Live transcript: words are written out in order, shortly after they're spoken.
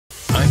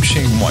I'm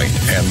Shane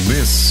White, and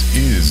this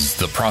is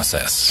The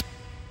Process.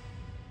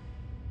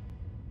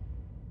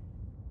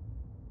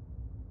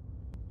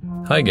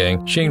 Hi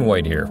gang, Shane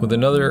White here with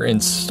another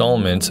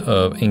installment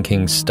of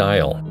Inking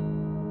Style.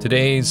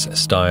 Today's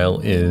style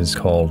is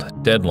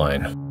called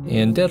Deadline.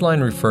 And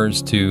deadline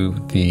refers to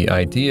the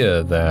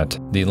idea that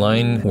the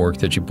line work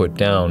that you put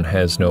down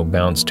has no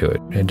bounce to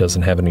it. It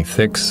doesn't have any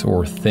thicks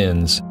or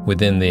thins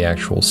within the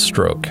actual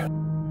stroke.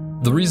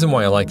 The reason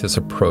why I like this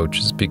approach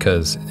is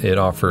because it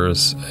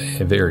offers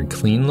a very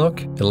clean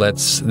look. It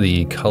lets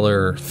the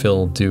color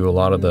fill do a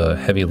lot of the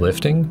heavy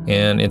lifting,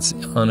 and it's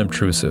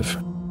unobtrusive.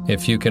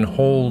 If you can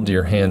hold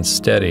your hand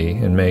steady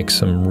and make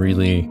some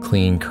really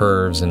clean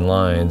curves and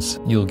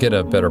lines, you'll get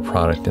a better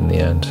product in the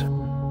end.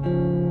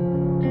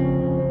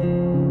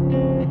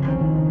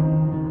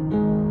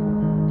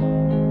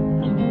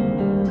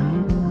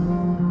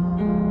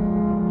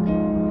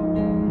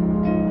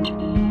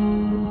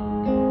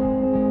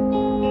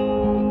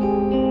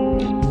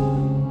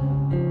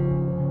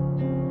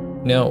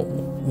 Now,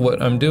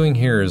 what I'm doing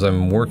here is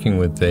I'm working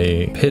with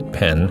a Pitt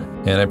pen,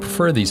 and I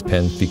prefer these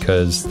pens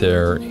because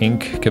their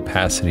ink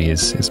capacity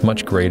is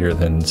much greater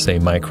than, say,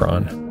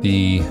 Micron.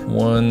 The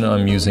one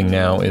I'm using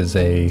now is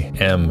a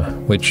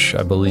M, which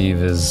I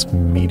believe is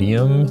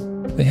medium.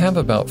 They have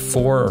about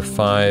 4 or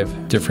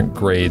 5 different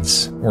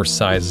grades or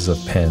sizes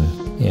of pen,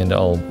 and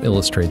I'll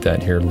illustrate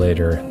that here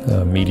later.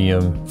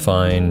 Medium,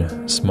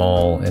 fine,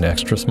 small, and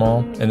extra small.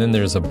 And then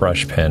there's a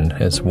brush pen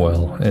as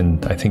well,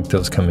 and I think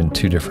those come in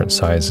 2 different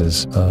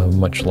sizes.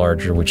 Much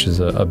larger, which is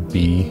a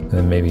B, and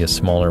then maybe a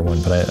smaller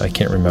one, but I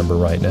can't remember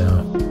right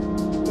now.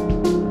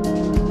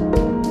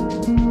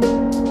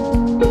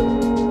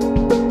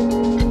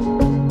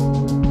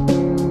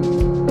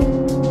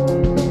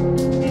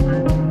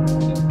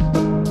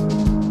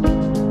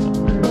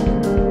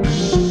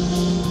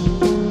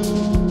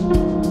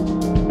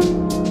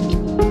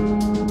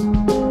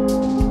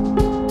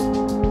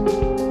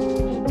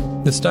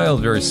 The style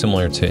is very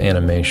similar to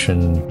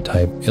animation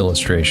type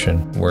illustration,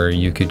 where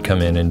you could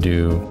come in and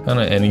do kind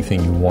of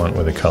anything you want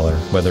with a color,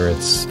 whether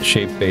it's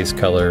shape-based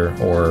color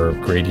or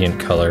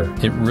gradient color.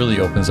 It really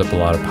opens up a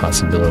lot of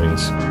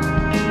possibilities.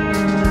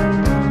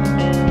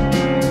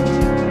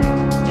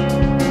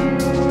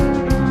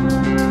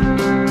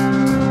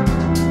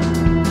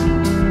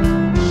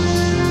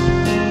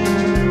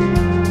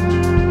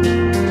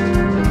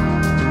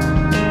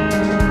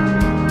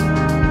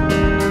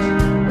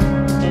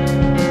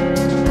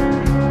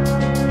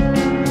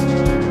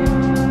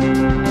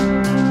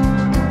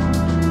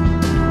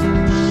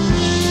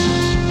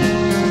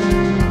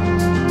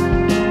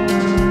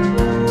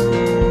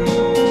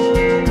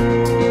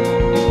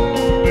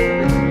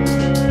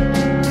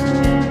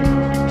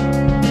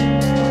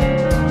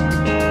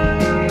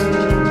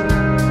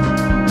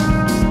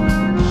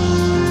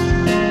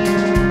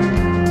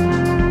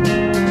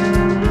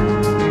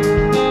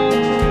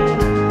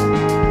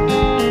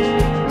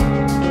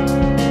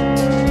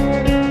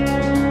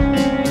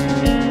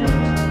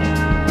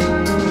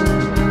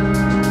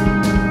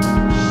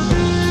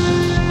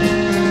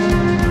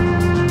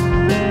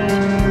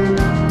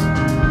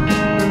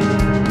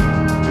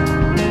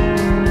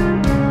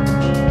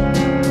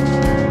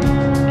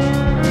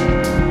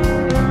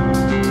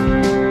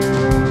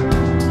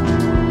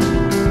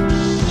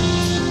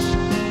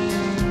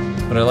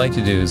 What I like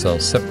to do is I'll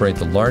separate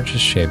the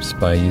largest shapes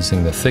by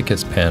using the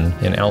thickest pen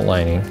and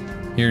outlining.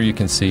 Here you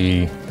can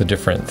see the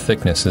different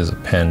thicknesses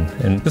of pen,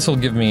 and this will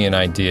give me an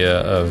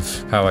idea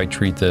of how I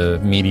treat the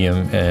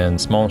medium and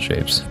small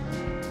shapes.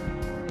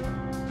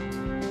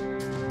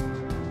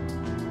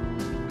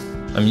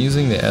 I'm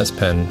using the S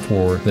pen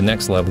for the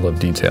next level of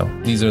detail.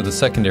 These are the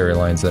secondary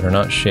lines that are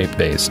not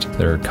shape-based.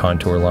 They're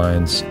contour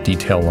lines,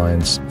 detail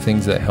lines,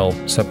 things that help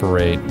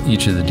separate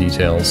each of the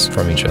details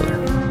from each other.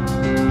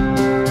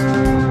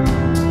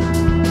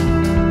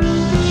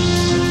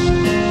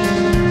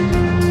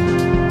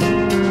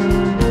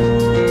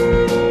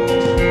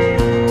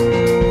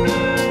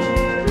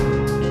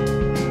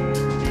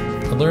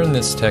 I learned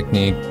this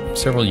technique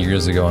several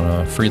years ago on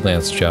a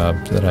freelance job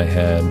that I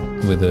had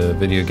with a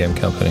video game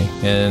company,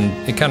 and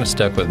it kind of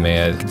stuck with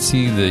me. I could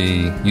see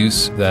the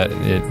use that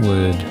it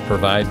would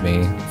provide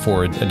me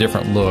for a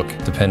different look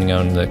depending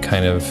on the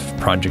kind of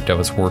project I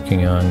was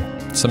working on.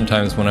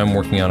 Sometimes when I'm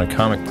working on a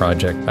comic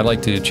project, I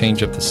like to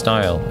change up the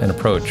style and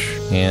approach,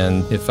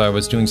 and if I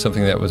was doing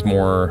something that was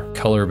more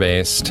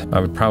color-based,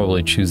 I would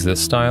probably choose this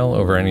style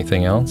over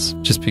anything else,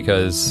 just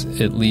because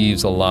it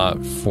leaves a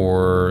lot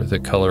for the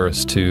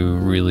colorist to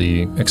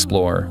really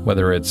explore,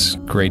 whether it's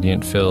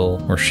gradient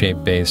fill or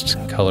shape-based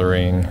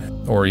coloring,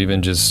 or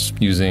even just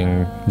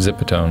using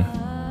zipatone.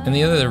 And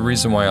the other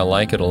reason why I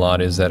like it a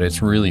lot is that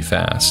it's really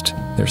fast.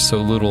 There's so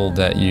little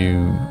that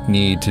you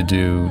need to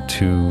do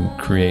to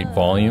create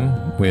volume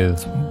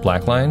with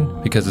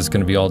blackline, because it's going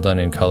to be all done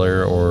in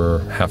color or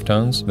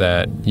halftones,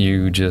 that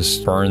you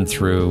just burn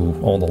through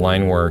all the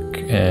line work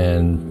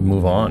and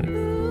move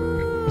on.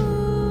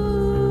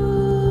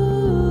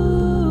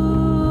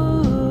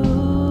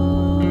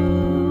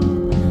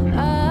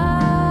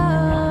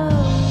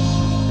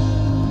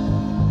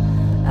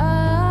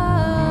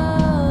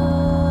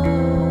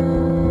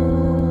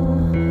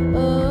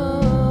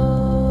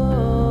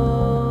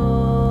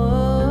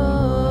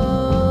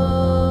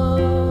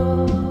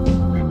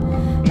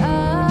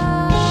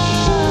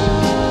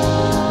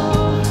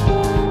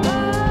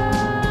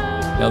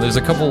 Now there's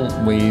a couple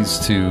ways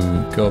to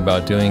go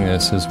about doing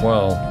this as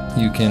well.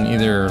 You can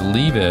either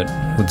leave it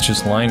with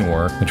just line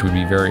work, which would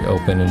be very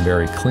open and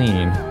very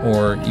clean,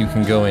 or you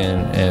can go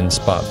in and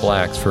spot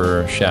blacks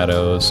for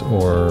shadows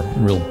or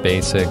real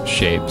basic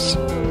shapes.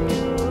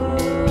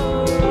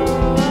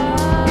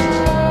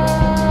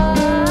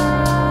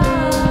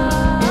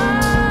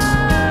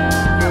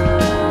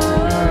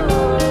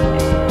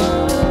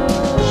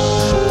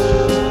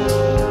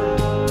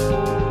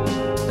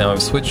 Now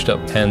I've switched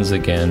up pens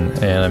again,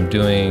 and I'm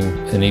doing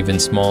an even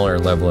smaller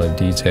level of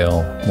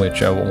detail,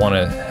 which I want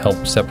to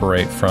help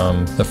separate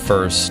from the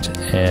first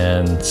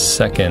and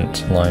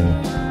second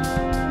line.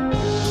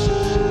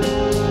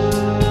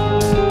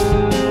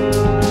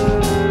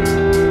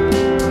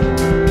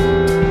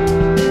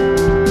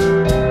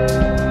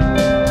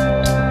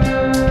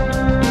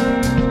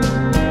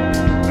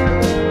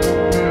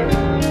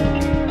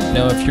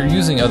 Now if you're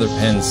using other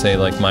pens, say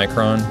like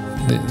Micron,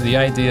 the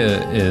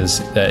idea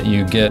is that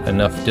you get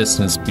enough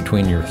distance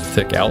between your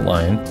thick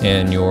outline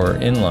and your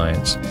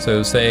inlines.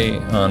 So say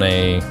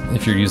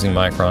if you're using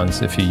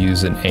microns, if you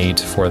use an 8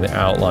 for the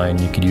outline,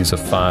 you could use a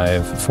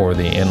 5 for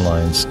the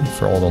inlines,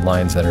 for all the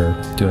lines that are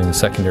doing the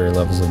secondary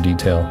levels of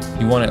detail.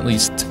 You want at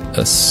least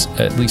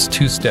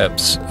 2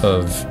 steps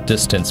of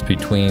distance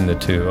between the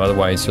two.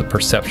 Otherwise, the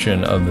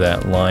perception of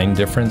that line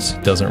difference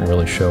doesn't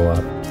really show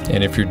up.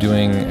 And if you're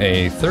doing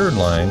a third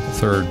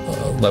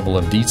level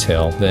of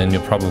detail, then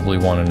you'll probably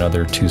want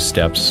another 2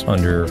 steps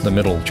under the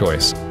middle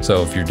choice.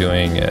 So if you're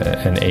doing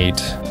an 8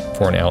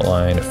 for an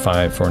outline, a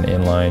 5 for an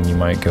inline, you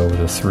might go with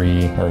a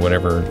 3 or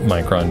whatever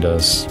Micron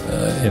does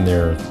in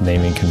their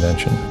naming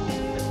convention.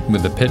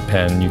 With the Pitt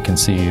pen, you can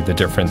see the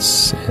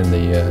difference in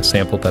the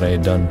sample that I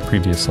had done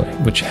previously,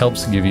 which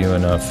helps give you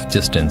enough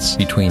distance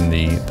between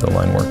the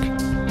line work.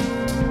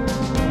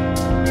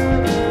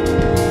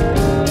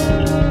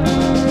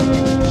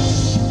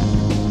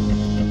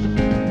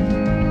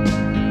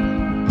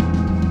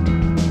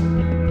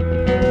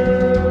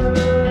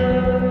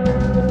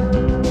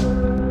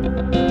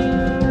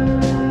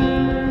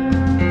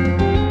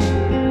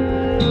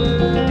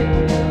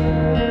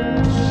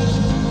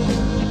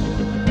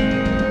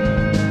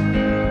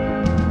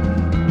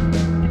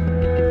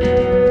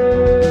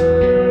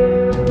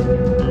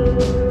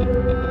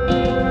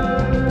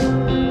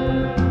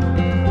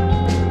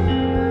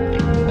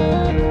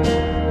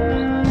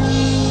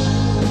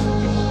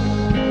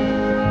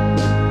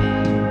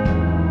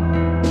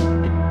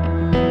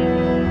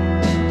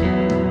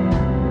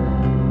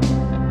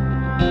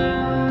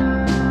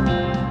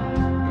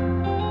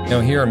 Now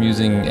here I'm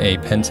using a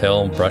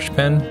Pentel Brush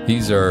pen.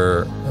 These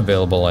are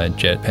available at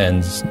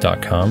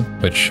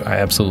jetpens.com, which I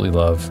absolutely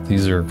love.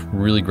 These are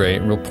really great,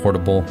 real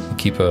portable. They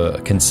keep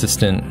a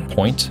consistent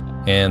point,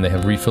 and they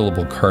have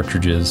refillable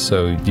cartridges,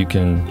 so you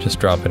can just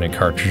drop in a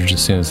cartridge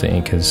as soon as the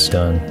ink is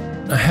done.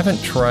 I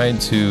haven't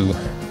tried to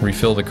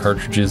refill the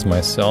cartridges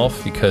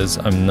myself because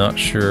I'm not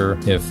sure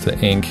if the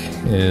ink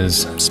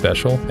is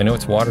special. I know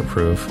it's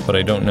waterproof, but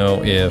I don't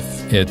know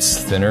if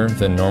it's thinner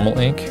than normal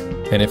ink.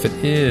 And if it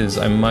is,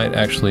 I might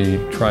actually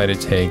try to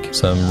take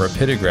some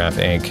rapidograph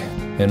ink.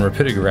 And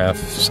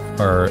rapidographs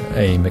are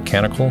a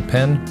mechanical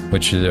pen,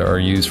 which are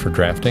used for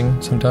drafting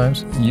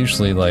sometimes.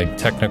 Usually like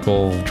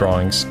technical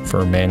drawings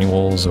for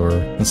manuals,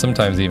 and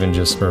sometimes even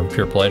just for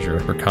pure pleasure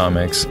for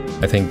comics.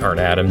 I think Art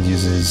Adams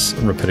uses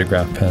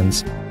rapidograph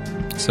pens.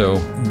 So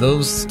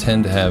those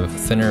tend to have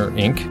thinner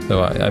ink,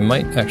 so I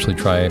might actually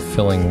try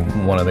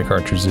filling one of the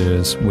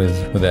cartridges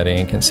with that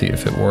ink and see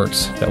if it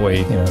works. That way,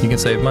 you can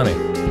save money.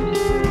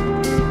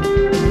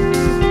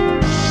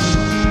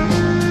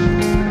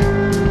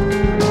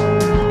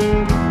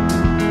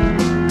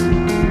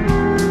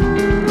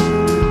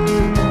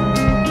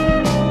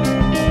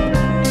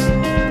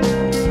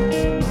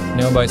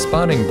 Now, by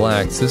spotting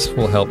blacks, this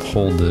will help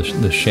hold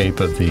the shape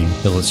of the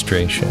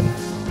illustration.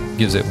 It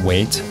gives it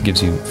weight,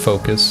 gives you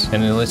focus,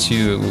 and it lets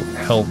you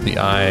help the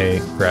eye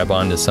grab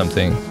onto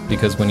something,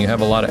 because when you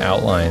have a lot of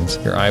outlines,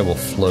 your eye will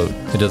float.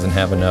 It doesn't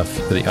have enough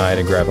for the eye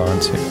to grab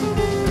onto.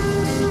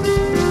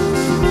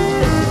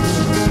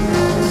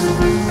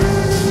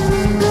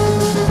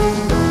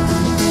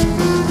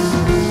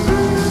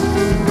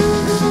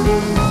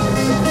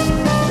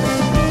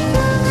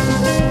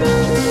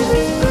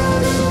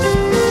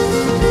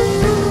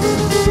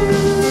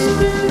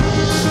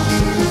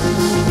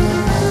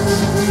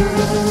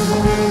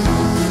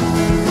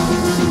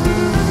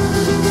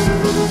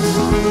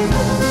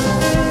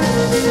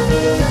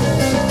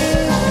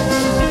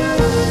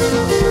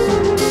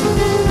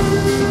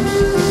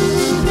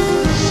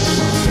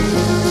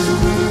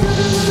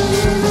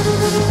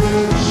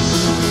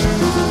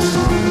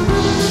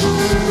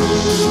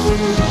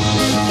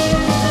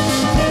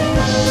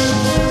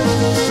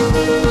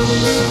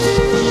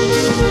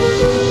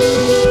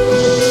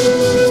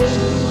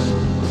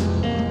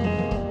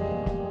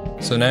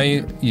 So now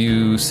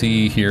you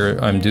see here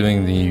I'm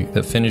doing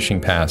the finishing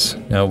pass.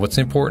 Now what's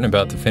important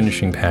about the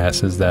finishing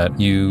pass is that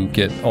you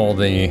get all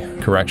the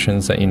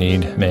corrections that you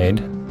need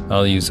made.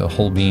 I'll use a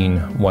whole bean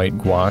white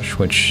gouache,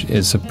 which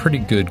is a pretty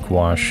good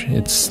gouache.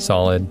 It's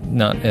solid,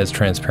 not as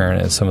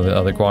transparent as some of the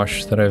other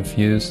gouache that I've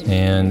used.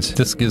 And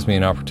this gives me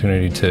an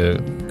opportunity to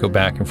go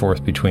back and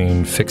forth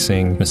between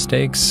fixing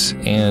mistakes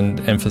and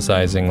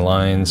emphasizing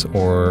lines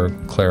or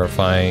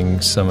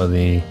clarifying some of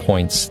the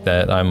points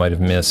that I might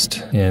have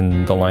missed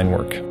in the line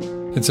work.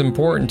 It's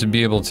important to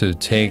be able to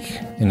take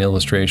an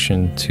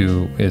illustration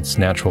to its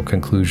natural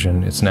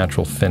conclusion, its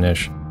natural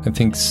finish. I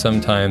think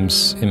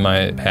sometimes in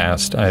my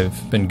past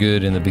I've been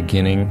good in the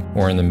beginning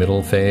or in the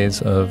middle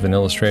phase of an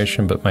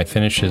illustration, but my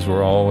finishes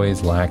were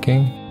always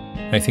lacking.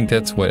 I think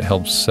that's what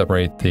helps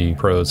separate the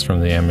pros from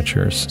the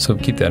amateurs, so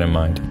keep that in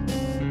mind.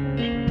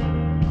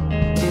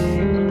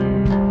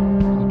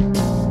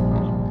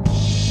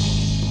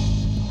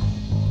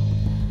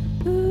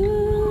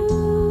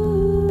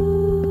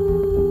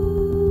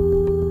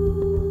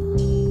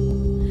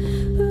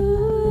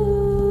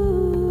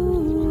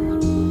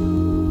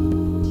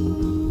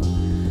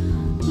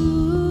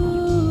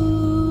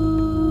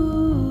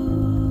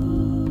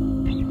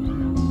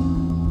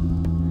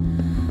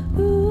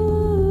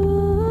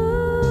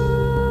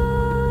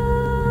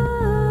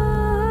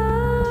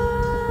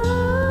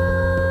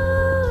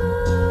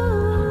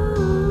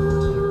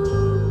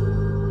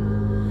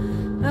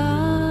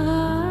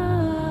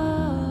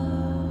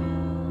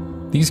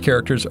 These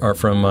characters are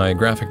from my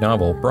graphic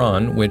novel,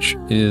 Brawn, which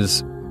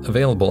is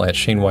available at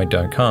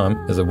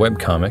shanewhite.com as a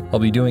webcomic. I'll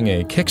be doing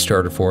a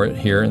Kickstarter for it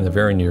here in the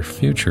very near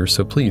future,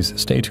 so please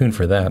stay tuned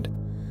for that.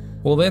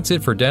 Well, that's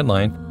it for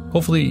Deadline.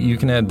 Hopefully you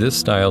can add this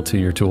style to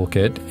your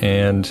toolkit,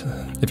 and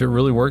if it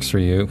really works for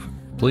you,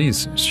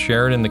 please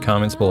share it in the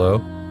comments below,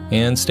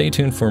 and stay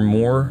tuned for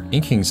more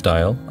inking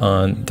style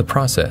on the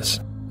process.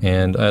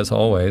 And as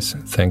always,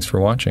 thanks for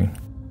watching.